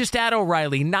 I was just at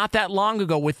O'Reilly not that long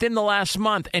ago, within the last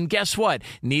month, and guess what?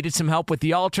 Needed some help with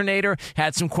the alternator,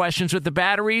 had some questions with the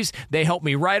batteries. They helped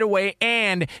me right away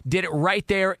and did it right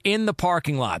there in the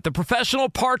parking lot. The professional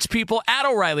parts people at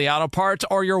O'Reilly Auto Parts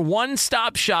are your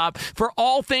one-stop shop for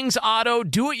all things auto,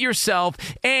 do-it-yourself,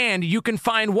 and you can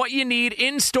find what you need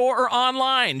in-store or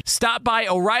online. Stop by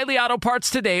O'Reilly Auto Parts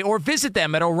today or visit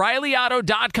them at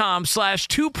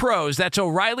O'ReillyAuto.com/2pros. That's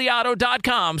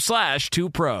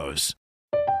O'ReillyAuto.com/2pros.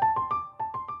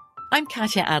 I'm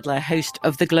Katya Adler, host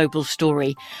of The Global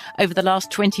Story. Over the last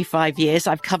 25 years,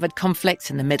 I've covered conflicts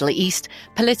in the Middle East,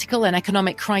 political and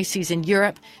economic crises in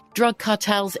Europe, drug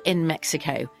cartels in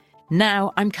Mexico.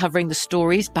 Now I'm covering the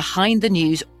stories behind the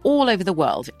news all over the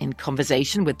world in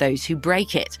conversation with those who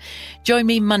break it. Join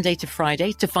me Monday to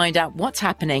Friday to find out what's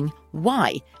happening,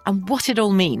 why, and what it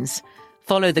all means.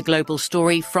 Follow The Global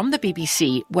Story from the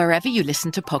BBC wherever you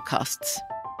listen to podcasts.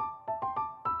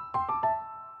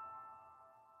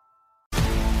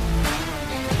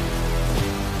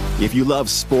 If you love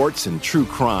sports and true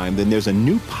crime, then there's a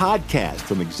new podcast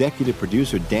from executive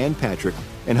producer Dan Patrick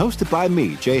and hosted by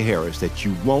me, Jay Harris, that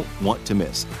you won't want to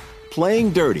miss.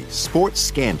 Playing Dirty: Sports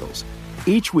Scandals.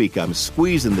 Each week, I'm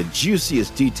squeezing the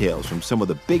juiciest details from some of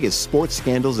the biggest sports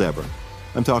scandals ever.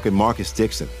 I'm talking Marcus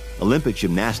Dixon, Olympic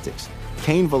gymnastics,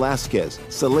 Cain Velasquez,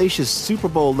 salacious Super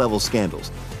Bowl-level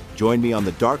scandals. Join me on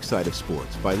the dark side of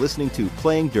sports by listening to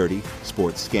Playing Dirty: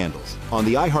 Sports Scandals on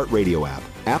the iHeartRadio app,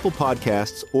 Apple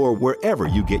Podcasts, or wherever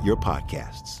you get your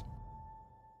podcasts.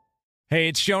 Hey,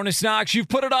 it's Jonas Knox. You've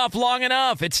put it off long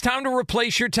enough. It's time to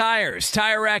replace your tires.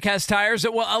 Tire Rack has tires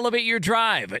that will elevate your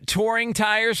drive. Touring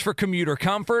tires for commuter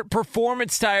comfort,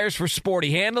 performance tires for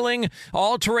sporty handling,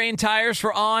 all-terrain tires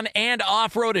for on- and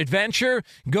off-road adventure.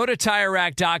 Go to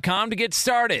TireRack.com to get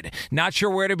started. Not sure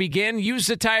where to begin? Use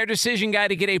the Tire Decision Guide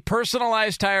to get a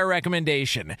personalized tire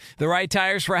recommendation. The right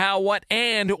tires for how, what,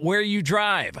 and where you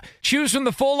drive. Choose from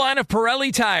the full line of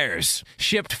Pirelli tires.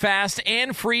 Shipped fast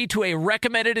and free to a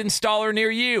recommended installer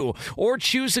near you, or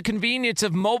choose the convenience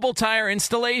of mobile tire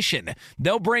installation.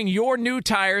 They'll bring your new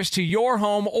tires to your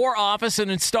home or office and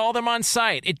install them on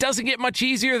site. It doesn't get much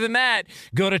easier than that.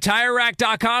 Go to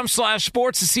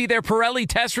TireRack.com/sports to see their Pirelli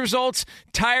test results,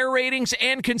 tire ratings,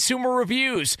 and consumer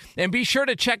reviews. And be sure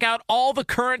to check out all the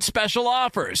current special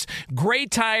offers.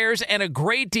 Great tires and a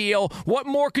great deal. What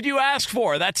more could you ask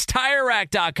for? That's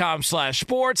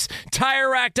TireRack.com/sports.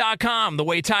 TireRack.com, the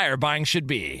way tire buying should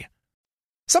be.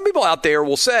 Some people out there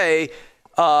will say,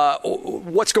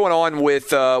 what's going on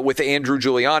with Andrew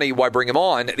Giuliani? Why bring him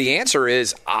on? The answer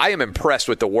is, I am impressed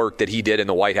with the work that he did in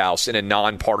the White House in a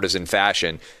nonpartisan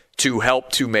fashion to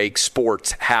help to make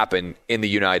sports happen in the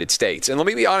United States. And let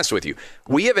me be honest with you.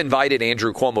 We have invited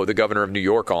Andrew Cuomo, the governor of New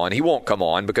York, on. He won't come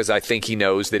on because I think he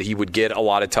knows that he would get a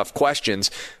lot of tough questions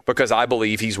because I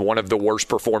believe he's one of the worst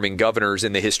performing governors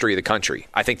in the history of the country.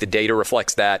 I think the data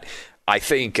reflects that. I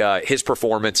think his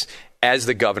performance as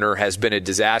the governor has been a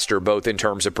disaster, both in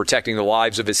terms of protecting the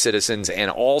lives of his citizens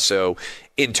and also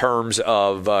in terms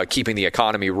of keeping the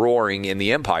economy roaring in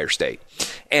the Empire State.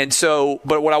 And so,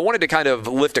 but what I wanted to kind of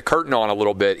lift a curtain on a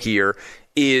little bit here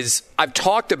is I've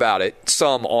talked about it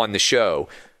some on the show,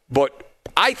 but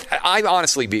I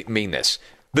honestly mean this.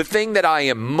 The thing that I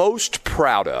am most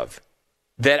proud of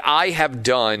that I have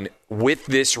done with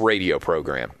this radio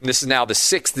program, this is now the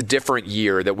 6th different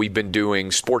year that we've been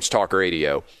doing sports talk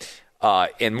radio,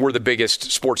 and we're the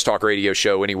biggest sports talk radio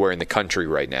show anywhere in the country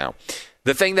right now.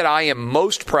 The thing that I am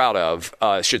most proud of,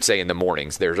 should say in the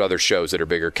mornings, there's other shows that are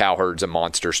bigger. Cowherd's a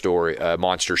monster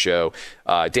show.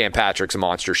 Dan Patrick's a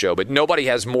monster show, but nobody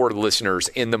has more listeners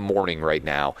in the morning right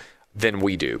now than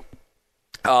we do.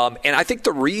 And I think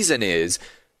the reason is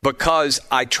because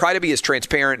I try to be as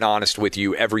transparent and honest with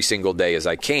you every single day as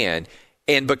I can.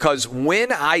 And because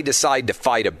when I decide to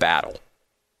fight a battle,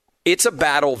 it's a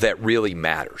battle that really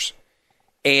matters.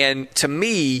 And to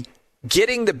me,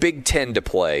 getting the Big Ten to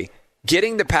play,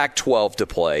 getting the Pac-12 to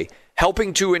play,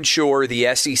 helping to ensure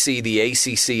the SEC, the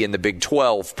ACC, and the Big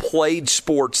 12 played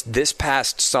sports this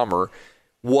past summer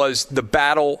was the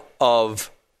battle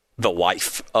of the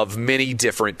life of many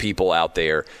different people out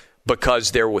there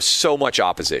because there was so much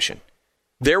opposition.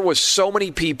 There was so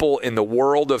many people in the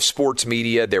world of sports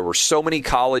media. There were so many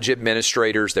college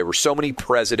administrators. There were so many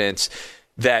presidents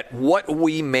that what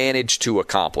we managed to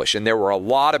accomplish, and there were a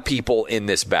lot of people in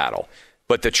this battle,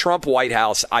 but the Trump White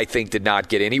House, I think, did not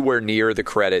get anywhere near the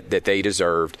credit that they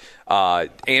deserved.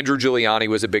 Andrew Giuliani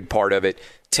was a big part of it.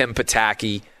 Tim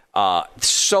Pataki,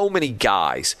 so many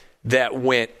guys that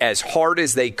went as hard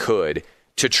as they could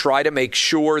to try to make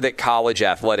sure that college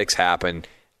athletics happen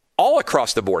all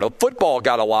across the board. Football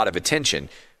got a lot of attention,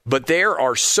 but there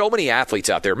are so many athletes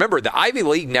out there. Remember, the Ivy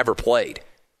League never played.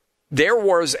 There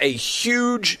was a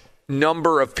huge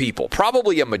number of people,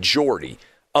 probably a majority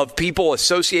of people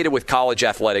associated with college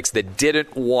athletics that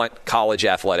didn't want college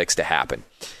athletics to happen.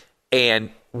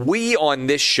 And we on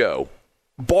this show,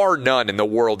 bar none in the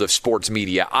world of sports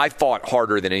media, I fought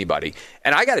harder than anybody.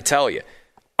 And I got to tell you,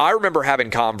 I remember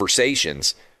having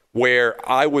conversations where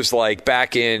I was like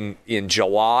back in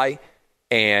July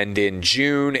and in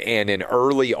June and in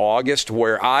early August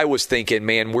where I was thinking,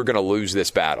 man, we're going to lose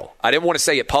this battle. I didn't want to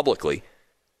say it publicly,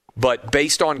 but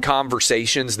based on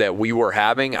conversations that we were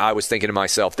having, I was thinking to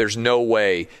myself, there's no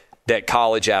way that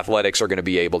college athletics are going to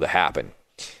be able to happen.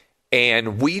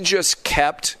 And we just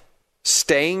kept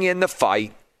staying in the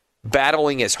fight,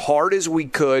 battling as hard as we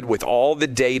could with all the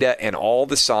data and all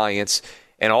the science.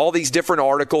 And all these different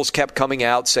articles kept coming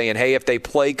out saying, hey, if they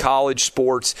play college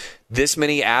sports, this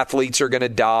many athletes are going to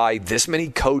die, this many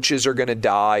coaches are going to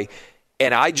die.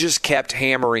 And I just kept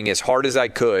hammering as hard as I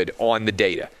could on the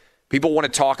data. People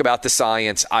want to talk about the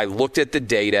science. I looked at the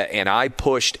data, and I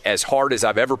pushed as hard as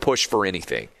I've ever pushed for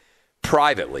anything.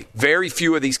 Privately, very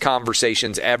few of these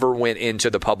conversations ever went into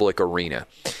the public arena.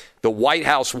 The White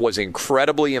House was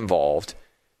incredibly involved.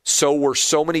 So were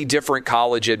so many different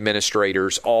college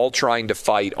administrators all trying to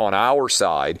fight on our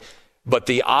side. But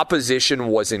the opposition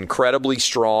was incredibly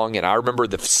strong. And I remember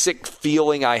the sick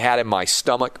feeling I had in my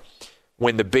stomach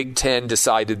when the Big Ten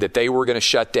decided that they were going to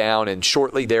shut down. And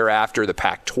shortly thereafter, the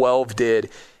Pac-12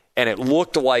 did. And it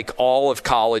looked like all of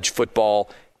college football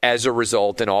as a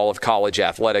result, and all of college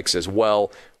athletics as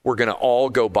well, were going to all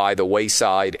go by the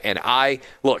wayside. And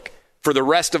for the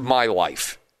rest of my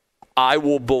life, I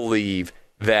will believe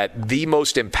that the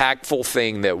most impactful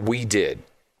thing that we did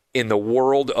in the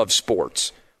world of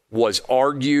sports was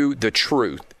argue the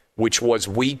truth, which was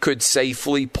we could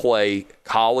safely play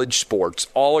college sports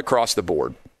all across the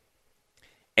board,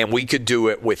 and we could do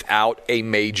it without a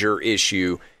major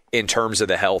issue in terms of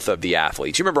the health of the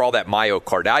athletes. You remember all that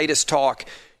myocarditis talk?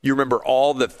 You remember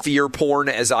all the fear porn,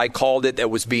 as I called it,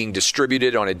 that was being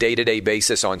distributed on a day-to-day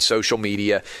basis on social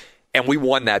media, and we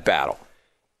won that battle.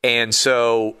 And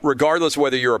so regardless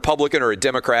whether you're a Republican or a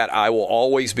Democrat, I will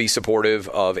always be supportive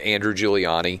of Andrew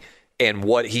Giuliani and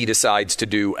what he decides to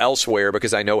do elsewhere,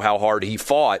 because I know how hard he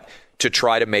fought to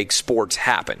try to make sports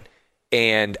happen.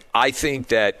 And I think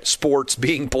that sports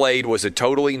being played was a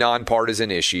totally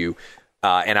nonpartisan issue,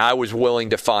 and I was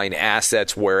willing to find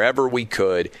assets wherever we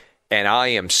could. And I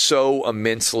am so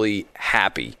immensely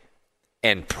happy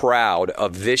and proud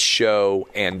of this show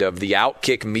and of the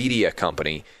Outkick Media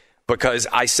Company, because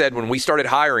I said when we started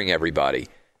hiring everybody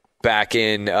back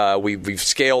in, we've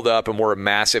scaled up and we're a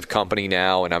massive company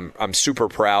now, and I'm super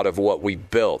proud of what we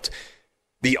built.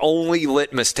 The only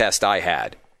litmus test I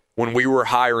had when we were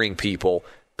hiring people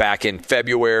back in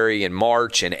February and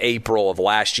March and April of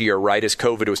last year, right as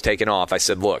COVID was taking off, I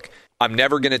said, look, I'm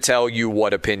never going to tell you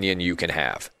what opinion you can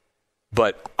have,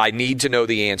 but I need to know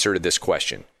the answer to this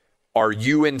question. Are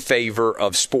you in favor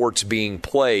of sports being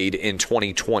played in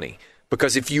 2020?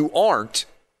 Because if you aren't,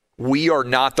 we are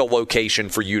not the location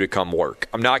for you to come work.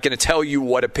 I'm not going to tell you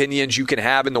what opinions you can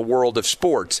have in the world of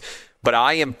sports, but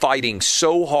I am fighting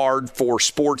so hard for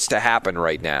sports to happen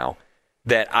right now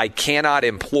that I cannot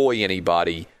employ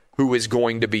anybody who is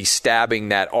going to be stabbing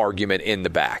that argument in the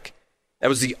back. That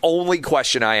was the only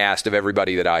question I asked of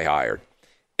everybody that I hired.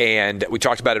 And we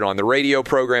talked about it on the radio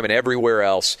program and everywhere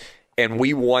else, and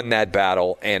we won that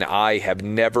battle, and I have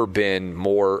never been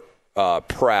more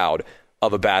proud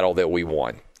of a battle that we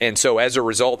won. And so as a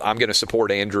result, I'm going to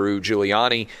support Andrew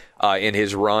Giuliani in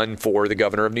his run for the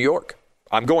governor of New York.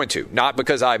 I'm going to, not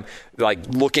because I'm like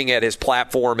looking at his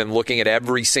platform and looking at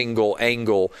every single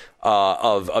angle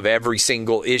of every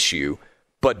single issue,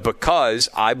 but because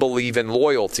I believe in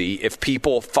loyalty. If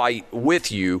people fight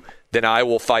with you, then I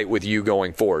will fight with you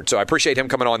going forward. So I appreciate him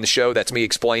coming on the show. That's me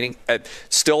explaining. I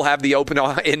still have the open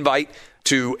invite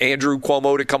to Andrew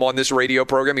Cuomo to come on this radio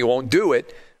program. He won't do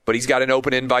it, but he's got an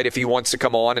open invite if he wants to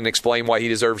come on and explain why he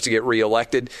deserves to get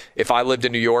reelected. If I lived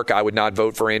in New York, I would not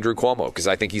vote for Andrew Cuomo because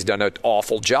I think he's done an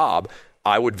awful job.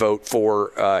 I would vote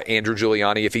for Andrew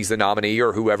Giuliani if he's the nominee,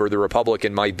 or whoever the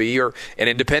Republican might be, or an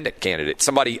independent candidate,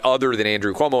 somebody other than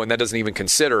Andrew Cuomo. And that doesn't even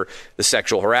consider the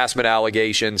sexual harassment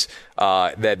allegations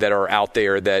that are out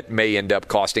there that may end up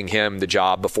costing him the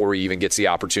job before he even gets the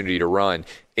opportunity to run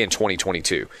in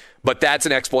 2022. But that's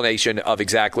an explanation of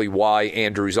exactly why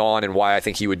Andrew's on and why I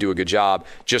think he would do a good job,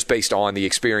 just based on the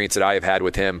experience that I have had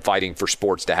with him fighting for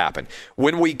sports to happen.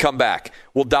 When we come back,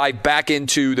 we'll dive back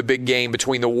into the big game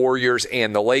between the Warriors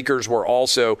and the Lakers. We're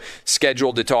also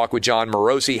scheduled to talk with John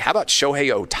Morosi. How about Shohei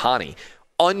Ohtani?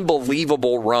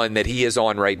 Unbelievable run that he is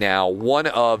on right now. One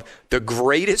of the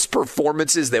greatest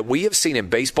performances that we have seen in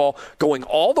baseball, going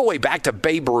all the way back to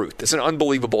Babe Ruth. It's an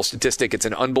unbelievable statistic. It's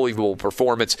an unbelievable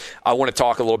performance. I want to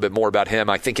talk a little bit more about him.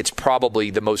 I think it's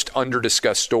probably the most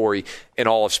under-discussed story in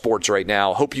all of sports right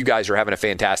now. Hope you guys are having a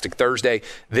fantastic Thursday.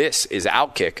 This is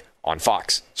Outkick on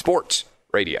Fox Sports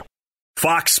Radio.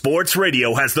 Fox Sports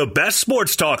Radio has the best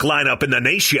sports talk lineup in the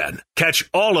nation. Catch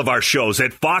all of our shows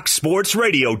at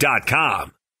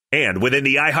foxsportsradio.com. And within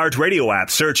the iHeartRadio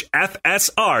app, search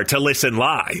FSR to listen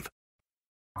live.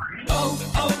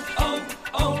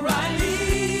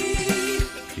 O'Reilly.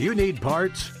 You need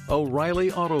parts?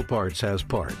 O'Reilly Auto Parts has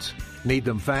parts. Need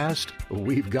them fast?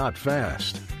 We've got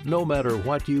fast. No matter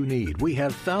what you need, we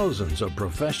have thousands of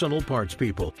professional parts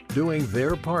people doing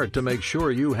their part to make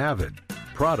sure you have it.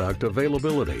 Product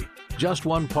availability. Just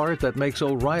one part that makes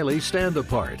O'Reilly stand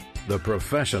apart. The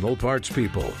professional parts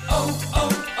people.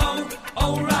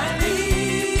 O'Reilly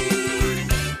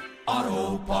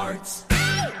Auto Parts.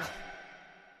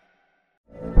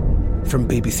 From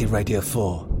BBC Radio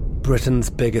 4, Britain's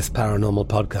biggest paranormal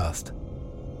podcast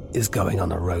is going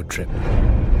on a road trip.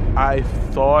 I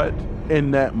thought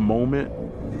in that moment,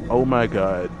 oh my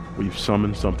God, we've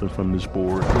summoned something from this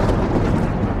board.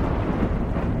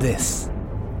 This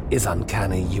is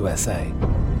Uncanny USA.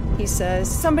 He says,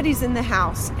 somebody's in the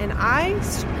house, and I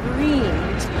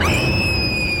screamed.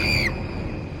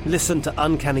 Listen to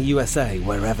Uncanny USA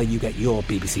wherever you get your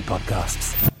BBC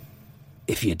podcasts,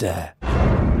 if you dare.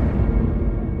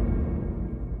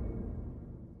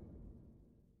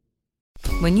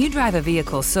 When you drive a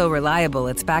vehicle so reliable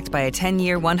it's backed by a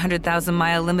 10-year,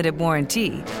 100,000-mile limited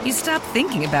warranty, you stop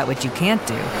thinking about what you can't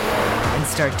do and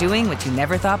start doing what you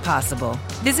never thought possible.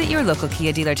 Visit your local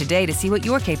Kia dealer today to see what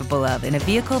you're capable of in a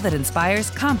vehicle that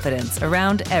inspires confidence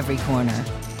around every corner.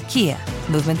 Kia,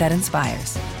 movement that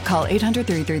inspires. Call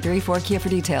 800-333-4KIA for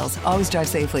details. Always drive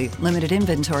safely. Limited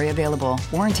inventory available.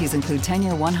 Warranties include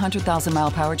 10-year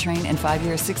 100,000-mile powertrain and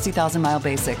 5-year 60,000-mile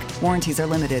basic. Warranties are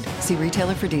limited. See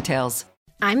retailer for details.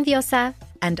 I'm Diosa.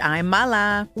 And I'm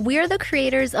Mala. We're the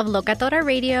creators of Locatora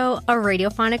Radio, a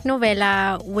radiophonic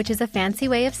novela, which is a fancy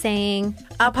way of saying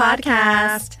a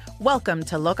podcast. Welcome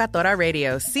to Locatora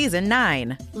Radio Season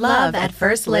 9. Love at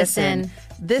First Listen.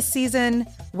 This season,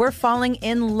 we're falling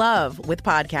in love with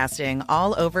podcasting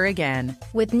all over again.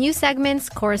 With new segments,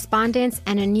 correspondence,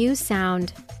 and a new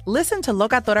sound. Listen to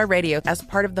Locatora Radio as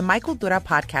part of the My Cultura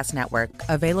Podcast Network.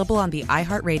 Available on the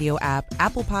iHeartRadio app,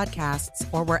 Apple Podcasts,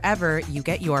 or wherever you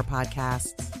get your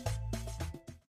podcasts.